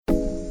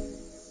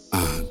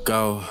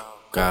go,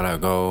 gotta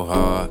go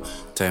hard,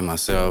 take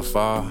myself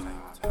off,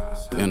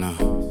 you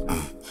know.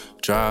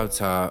 Drop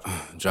top,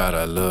 drive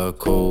a little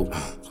coupe,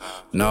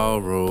 no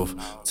roof,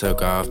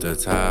 took off the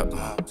top.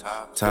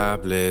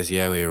 Topless,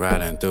 yeah, we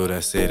riding through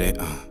the city.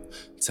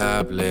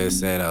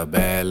 Topless at a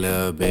bad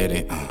little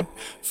bitty.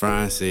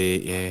 Front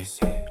seat, yeah.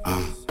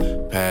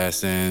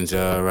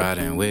 Passenger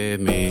riding with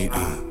me,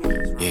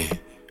 yeah.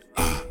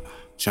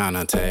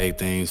 Tryna take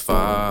things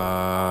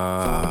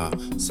far.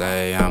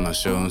 Say I'm a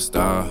shooting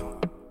star.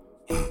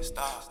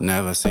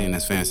 Never seen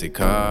this fancy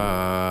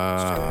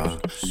car.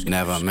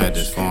 Never met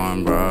this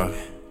foreign bro.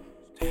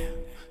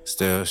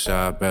 Still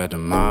shop at the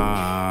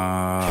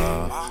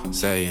mall.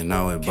 Say you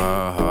know it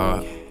ball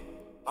hard.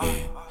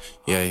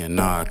 Yeah, you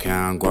know I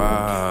count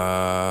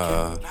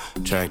guap.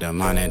 Track the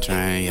money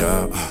train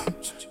up.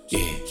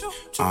 Yeah,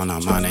 on the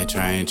money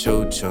train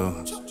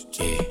choo-choo.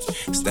 Yeah,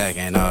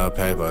 stacking up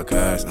paper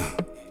cuts.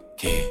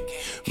 Yeah,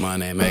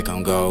 money make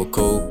 'em go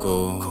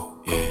cuckoo.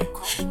 Yeah,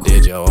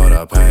 did you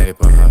order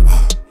paper?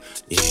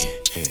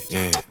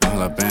 Yeah,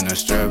 all up in the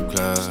strip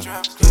club.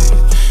 Yeah,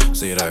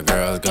 see the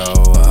girls go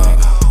up.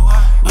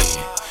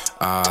 Yeah,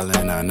 all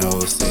in a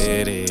new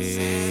city.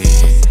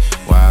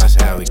 Watch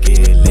how we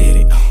get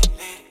litty.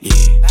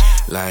 Yeah,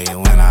 like it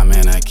when I'm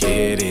in a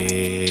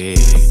kitty.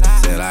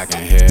 Said I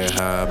can hear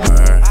her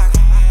purr.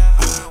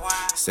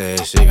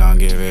 Said she gon'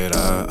 give it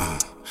up.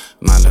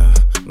 My love.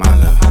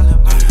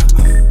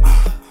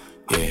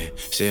 Yeah,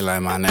 she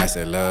like my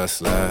nasty little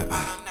slut.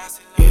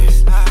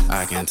 Yeah,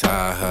 I can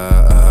tie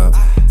her up.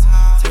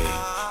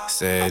 Yeah,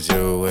 said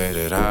you with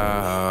it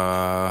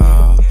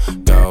all.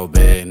 Go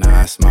big,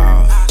 not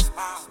small.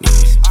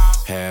 Yeah,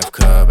 half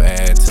cup,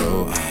 add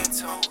two.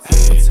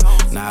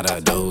 Yeah, not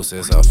a deuce,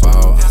 it's a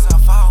four.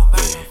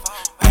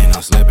 Yeah, ain't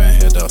no slipping,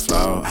 hit the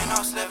floor.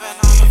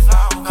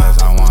 Cause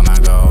I wanna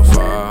go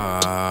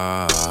far.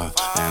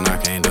 And I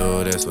can't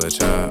do this with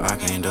y'all. I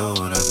can't do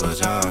this with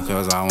y'all.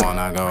 Cause I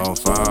wanna go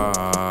far.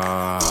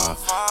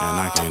 And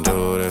I can't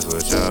do this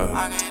with y'all.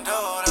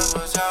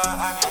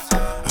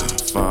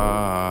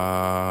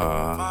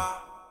 Far.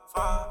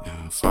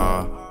 Yeah,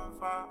 far.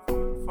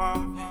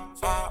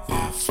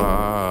 Yeah,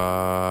 far.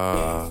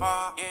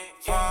 Far.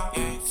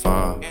 Yeah,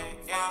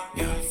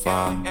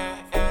 far.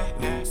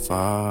 Yeah,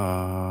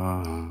 far.